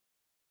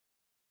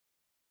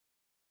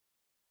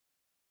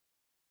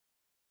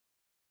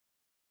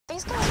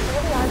these guys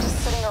really are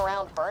just sitting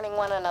around burning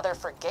one another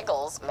for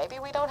giggles, maybe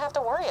we don't have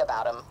to worry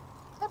about them.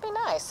 That'd be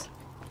nice.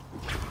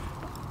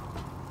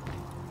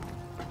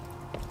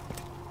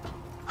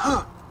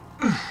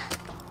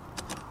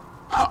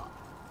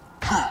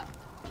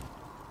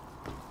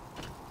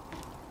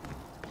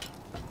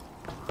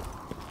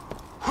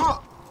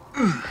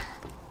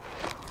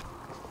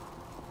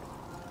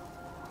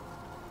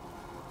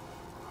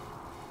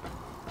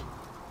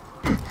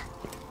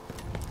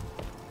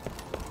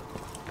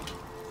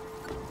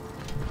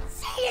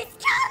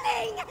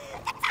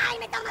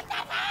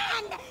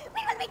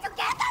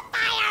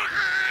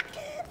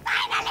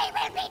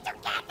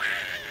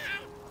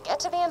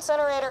 To the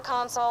incinerator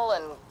console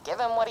and give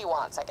him what he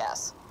wants, I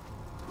guess.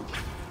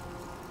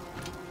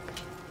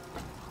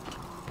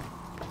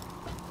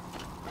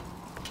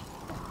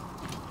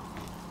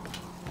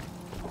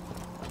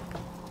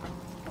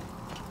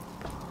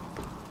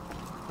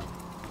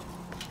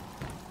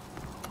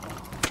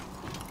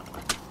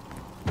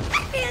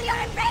 I feel your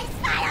embrace,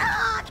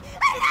 Firehawk!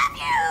 I love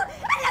you!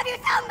 I love you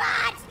so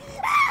much!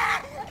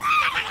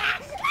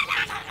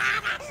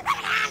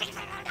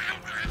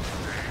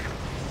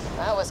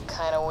 That was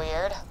kind of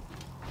weird.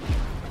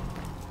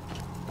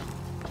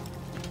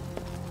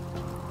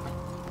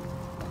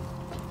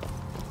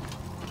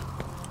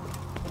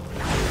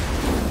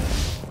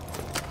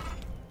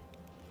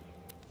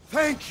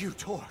 Thank you,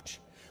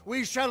 Torch.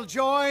 We shall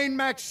join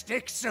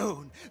Matchstick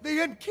soon. The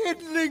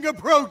enkindling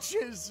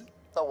approaches.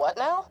 The what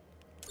now?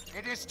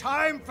 It is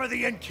time for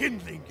the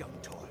enkindling, young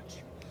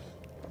Torch.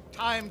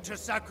 Time to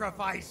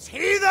sacrifice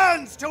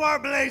heathens to our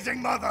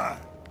blazing mother.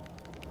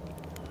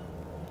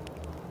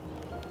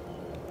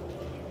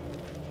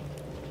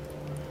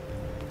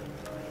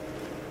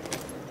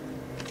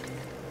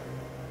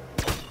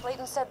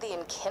 Clayton said the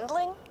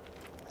enkindling?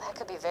 That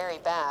could be very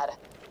bad.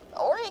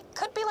 Or it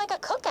could be like a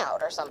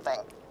cookout or something.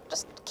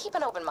 Just keep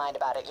an open mind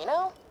about it, you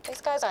know? These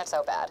guys aren't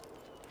so bad.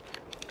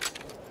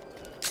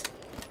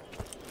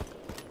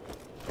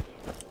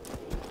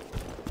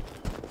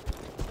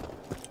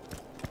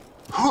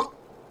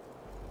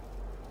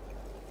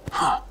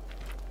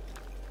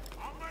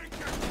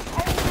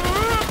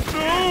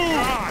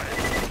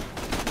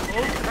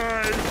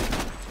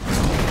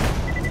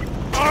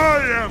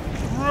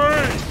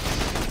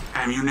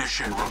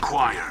 Ammunition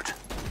required.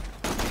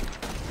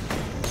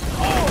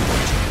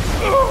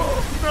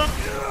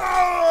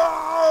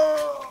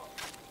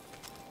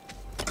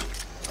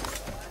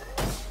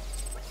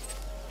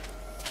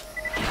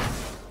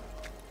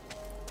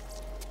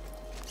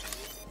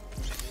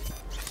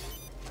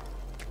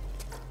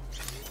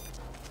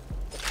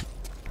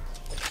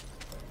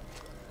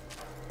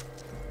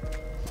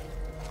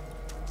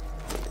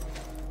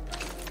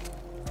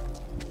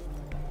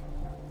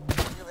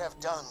 You have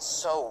done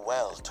so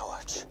well,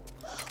 Torch.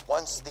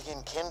 Once the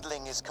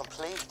enkindling is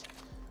complete,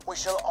 we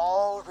shall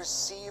all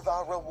receive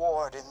our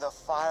reward in the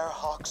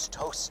FIREHAWK'S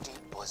toasty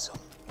bosom.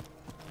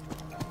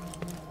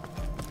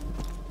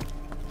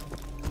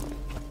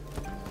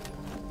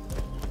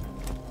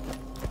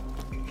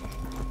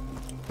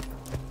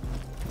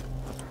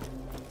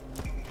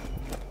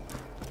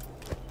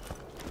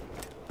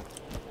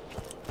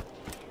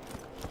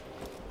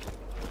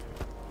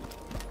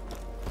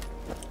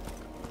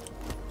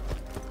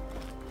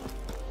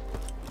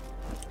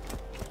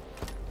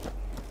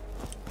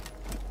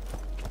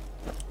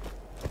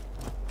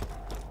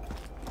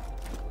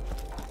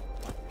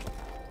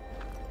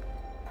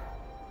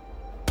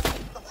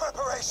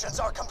 Preparations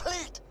are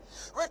complete.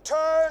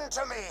 Return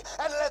to me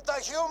and let the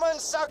human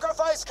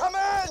sacrifice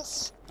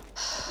commence!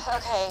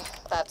 Okay,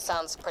 that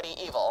sounds pretty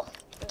evil.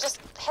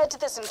 Just head to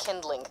this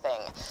enkindling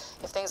thing.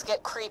 If things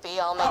get creepy,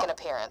 I'll make an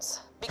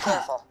appearance. Be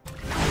careful.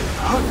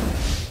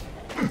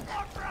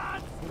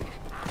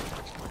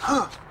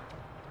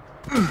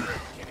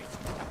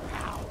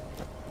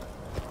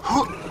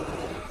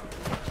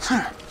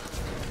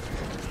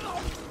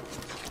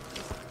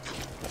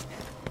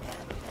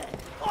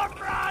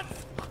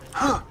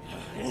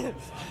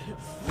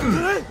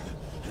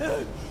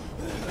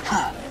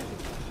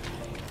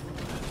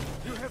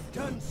 You have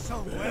done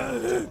so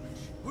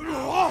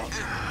well.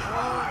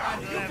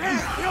 You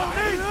can't kill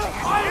me!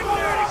 I'm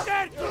already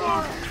dead!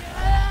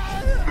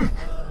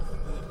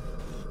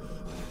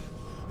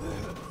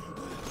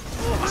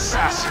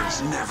 Assassins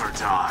never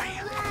die.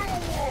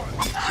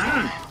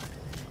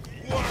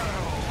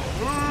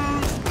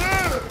 Who's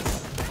this?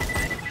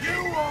 You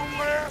won't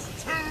last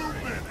 2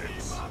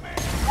 minutes.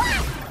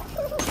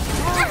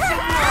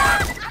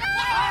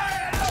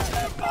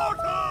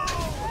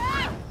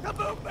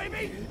 Kaboom,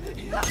 baby!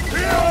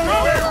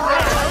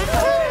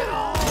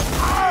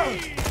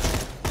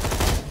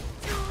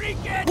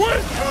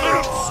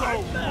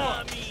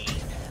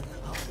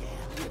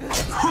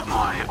 Put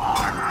my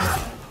armor.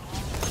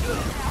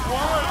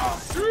 One,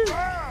 two,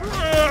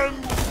 and...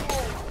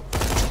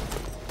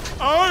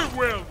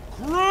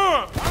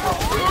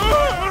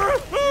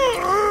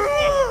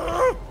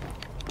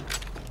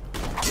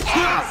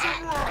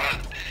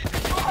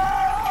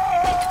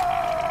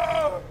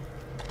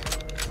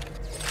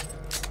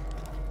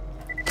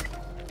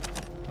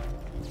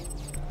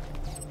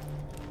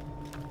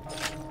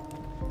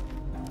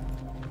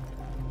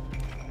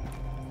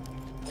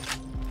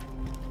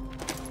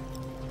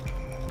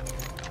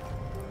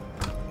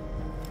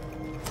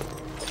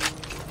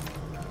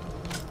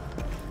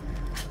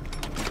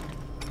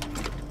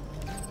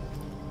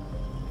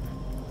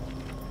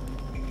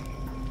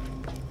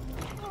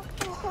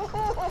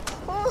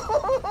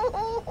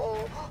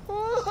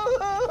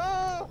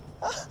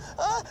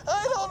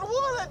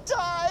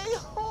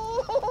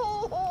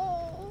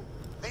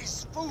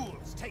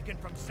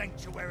 from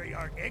Sanctuary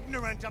are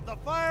ignorant of the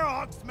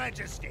FIREHAWK'S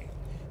majesty.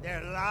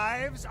 Their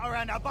lives are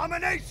an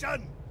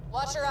abomination!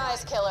 Watch your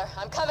eyes, killer.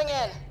 I'm coming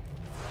in.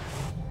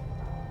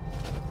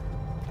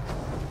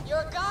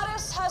 Your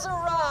goddess has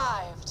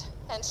arrived,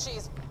 and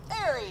she's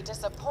very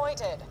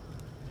disappointed.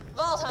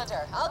 Vault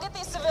Hunter, I'll get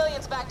these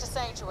civilians back to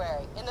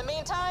Sanctuary. In the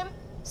meantime,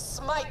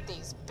 smite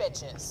these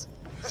bitches.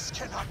 This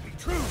cannot be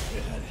true!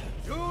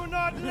 Do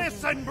not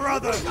listen,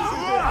 brother!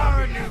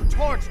 Our new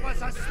torch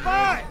was a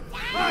spy!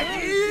 A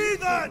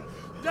heathen!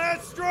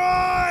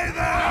 Destroy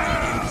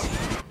them!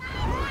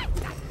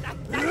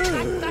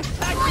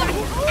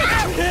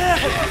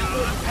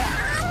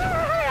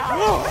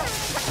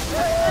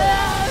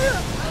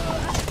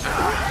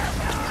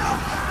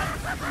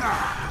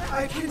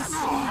 I can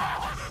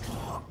see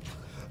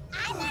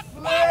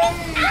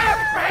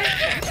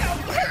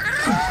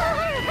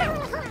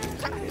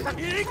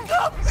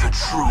The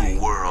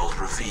true world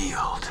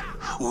revealed.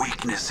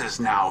 Weakness is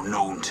now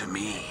known to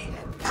me.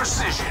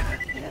 Precision.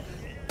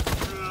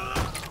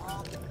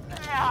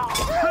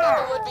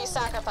 The would-be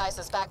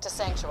sacrifices back to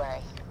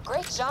Sanctuary.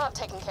 Great job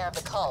taking care of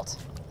the cult.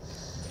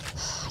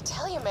 I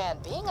tell you, man,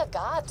 being a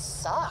god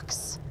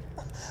sucks.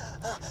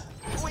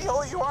 We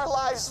owe you our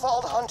lives,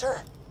 Vault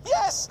Hunter.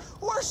 Yes!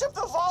 Worship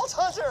the Vault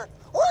Hunter!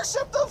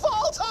 Worship the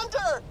Vault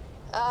Hunter!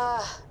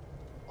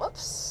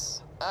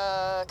 Whoops.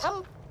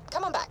 Come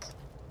on back.